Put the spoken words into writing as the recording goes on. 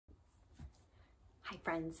Hi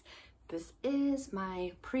friends, this is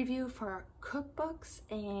my preview for cookbooks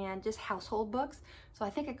and just household books. So I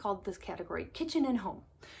think I called this category Kitchen and Home.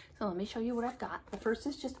 So let me show you what I've got. The first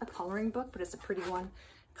is just a coloring book, but it's a pretty one.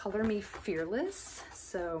 Color Me Fearless.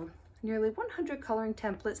 So nearly 100 coloring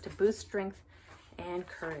templates to boost strength and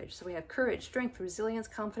courage. So we have courage, strength, resilience,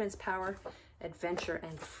 confidence, power, adventure,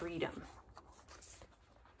 and freedom.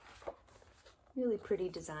 Really pretty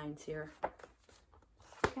designs here.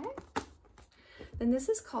 Okay. And this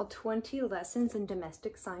is called 20 Lessons in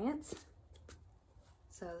Domestic Science.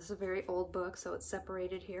 So this is a very old book, so it's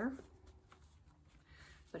separated here.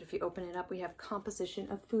 But if you open it up, we have composition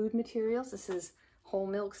of food materials. This is whole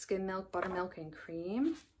milk, skim milk, buttermilk, and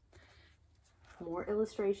cream. More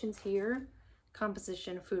illustrations here.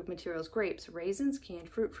 Composition of food materials: grapes, raisins, canned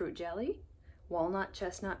fruit, fruit jelly, walnut,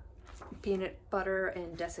 chestnut, peanut butter,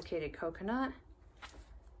 and desiccated coconut.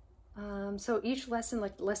 So each lesson,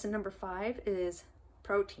 like lesson number 5, is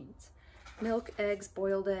proteins: milk, eggs,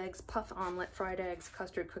 boiled eggs, puff omelet, fried eggs,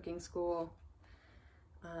 custard cooking school.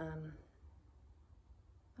 I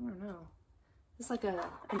don't know. It's like an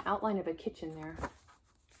outline of a kitchen there.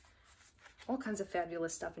 All kinds of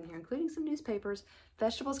fabulous stuff in here, including some newspapers.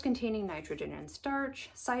 Vegetables containing nitrogen and starch,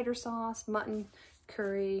 cider sauce, mutton,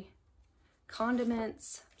 curry,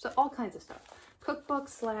 condiments, so all kinds of stuff. Cookbook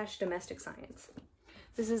 / domestic science.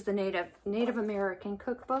 This is the Native American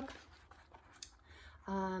cookbook.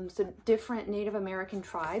 So different Native American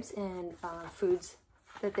tribes and foods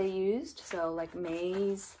that they used. So like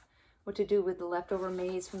maize, what to do with the leftover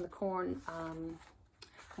maize from the corn,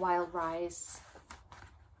 wild rice,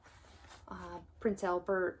 Prince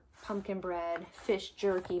Albert, pumpkin bread, fish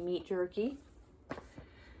jerky, meat jerky.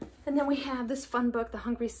 And then we have this fun book, The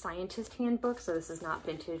Hungry Scientist Handbook. So this is not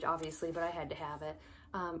vintage, obviously, but I had to have it.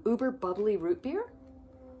 Uber Bubbly Root Beer.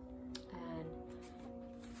 And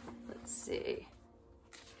let's see.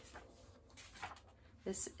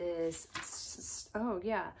 This is, oh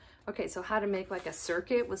yeah. Okay, so how to make like a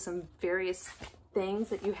circuit with some various things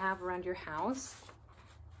that you have around your house.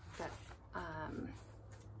 Got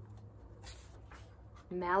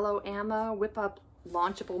mallow ammo, whip up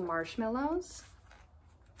launchable marshmallows.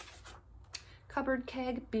 Cupboard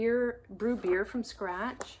keg, brew beer from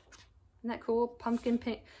scratch. Isn't that cool? Pumpkin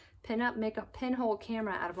pin up, make a pinhole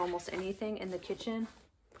camera out of almost anything in the kitchen.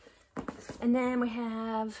 And then we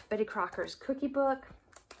have Betty Crocker's cookie book.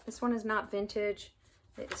 This one is not vintage.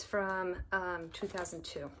 It's from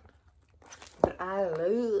 2002. But I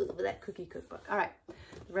love that cookie cookbook. All right,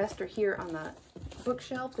 the rest are here on the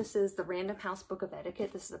bookshelf. This is the Random House Book of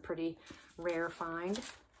Etiquette. This is a pretty rare find.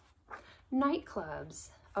 Nightclubs.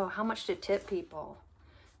 Oh, how much to tip people?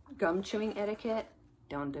 Gum chewing etiquette.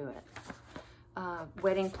 Don't do it.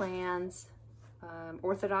 Wedding plans.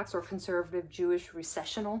 Orthodox or conservative Jewish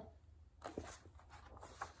recessional.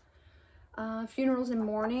 Funerals and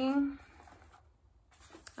mourning.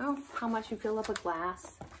 Oh, how much you fill up a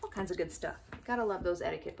glass. All kinds of good stuff. Gotta love those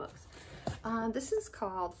etiquette books. This is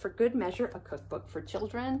called For Good Measure, a cookbook for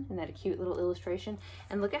children. And that a cute little illustration.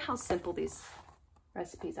 And look at how simple these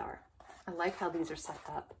recipes are. I like how these are set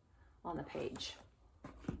up on the page.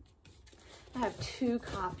 I have 2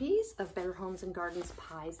 copies of Better Homes and Gardens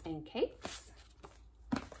Pies and Cakes.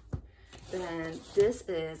 Then this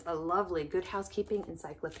is a lovely Good Housekeeping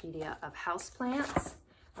Encyclopedia of Houseplants.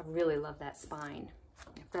 I really love that spine.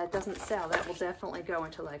 If that doesn't sell, that will definitely go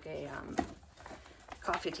into like a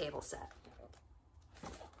coffee table set.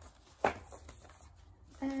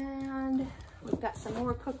 And we've got some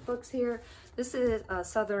more cookbooks here. This is a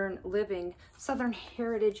Southern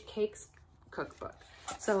Heritage Cakes cookbook.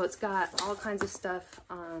 So it's got all kinds of stuff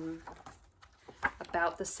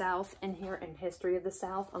about the South in here and history of the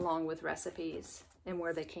South, along with recipes and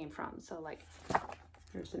where they came from. So like,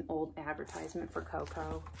 there's an old advertisement for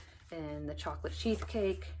cocoa and the chocolate sheath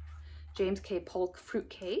cake, James K. Polk fruit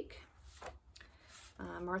cake,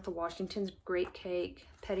 Martha Washington's great cake,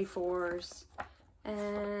 Petit Fours,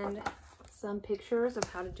 and some pictures of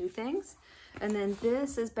how to do things. And then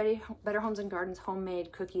this is Better Homes and Gardens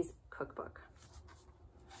Homemade Cookies Cookbook.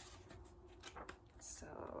 So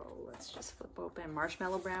let's just flip open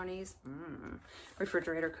marshmallow brownies,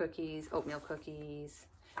 refrigerator cookies, oatmeal cookies,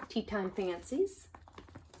 tea time fancies.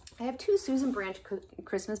 I have 2 Susan Branch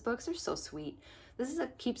Christmas books. They're so sweet. This is a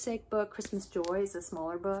keepsake book. Christmas Joy is a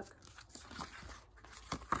smaller book.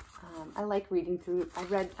 I like reading through.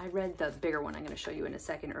 I read the bigger one I'm going to show you in a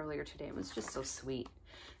second earlier today. It was just so sweet.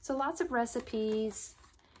 So lots of recipes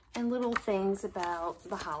and little things about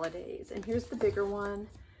the holidays. And here's the bigger one,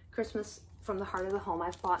 Christmas from the Heart of the Home.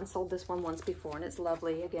 I've bought and sold this one once before, and it's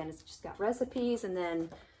lovely. Again, it's just got recipes and then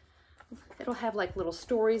it'll have like little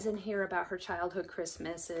stories in here about her childhood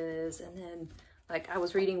Christmases. And then like I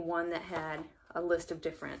was reading one that had a list of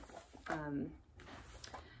different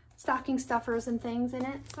stocking stuffers and things in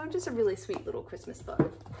it. So just a really sweet little Christmas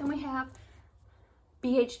book. Then we have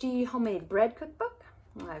BHD Homemade Bread Cookbook.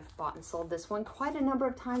 I've bought and sold this one quite a number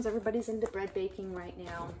of times. Everybody's into bread baking right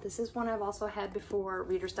now. This is one I've also had before.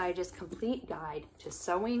 Reader's Digest Complete Guide to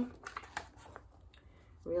Sewing.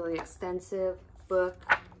 Really extensive book.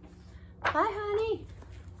 Hi, honey.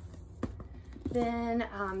 Then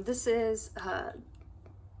this is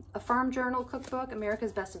a Farm Journal cookbook,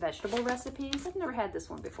 America's Best Vegetable Recipes. I've never had this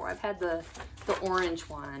one before. I've had the orange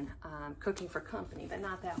one, Cooking for Company, but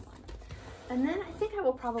not that one. And then I think I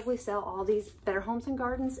will probably sell all these Better Homes and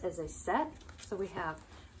Gardens as a set. So we have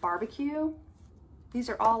barbecue. These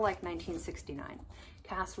are all like 1969.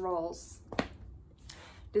 Casseroles,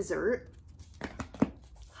 dessert,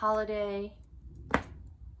 holiday.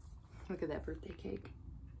 Look at that birthday cake.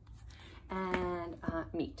 And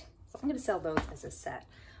meat. So I'm going to sell those as a set.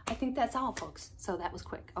 I think that's all, folks. So that was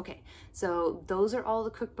quick. Okay, so those are all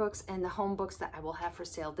the cookbooks and the home books that I will have for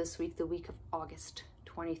sale this week, the week of August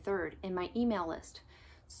 23rd, in my email list.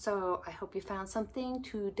 So I hope you found something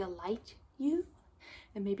to delight you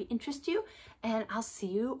and maybe interest you, and I'll see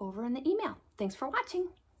you over in the email. Thanks for watching.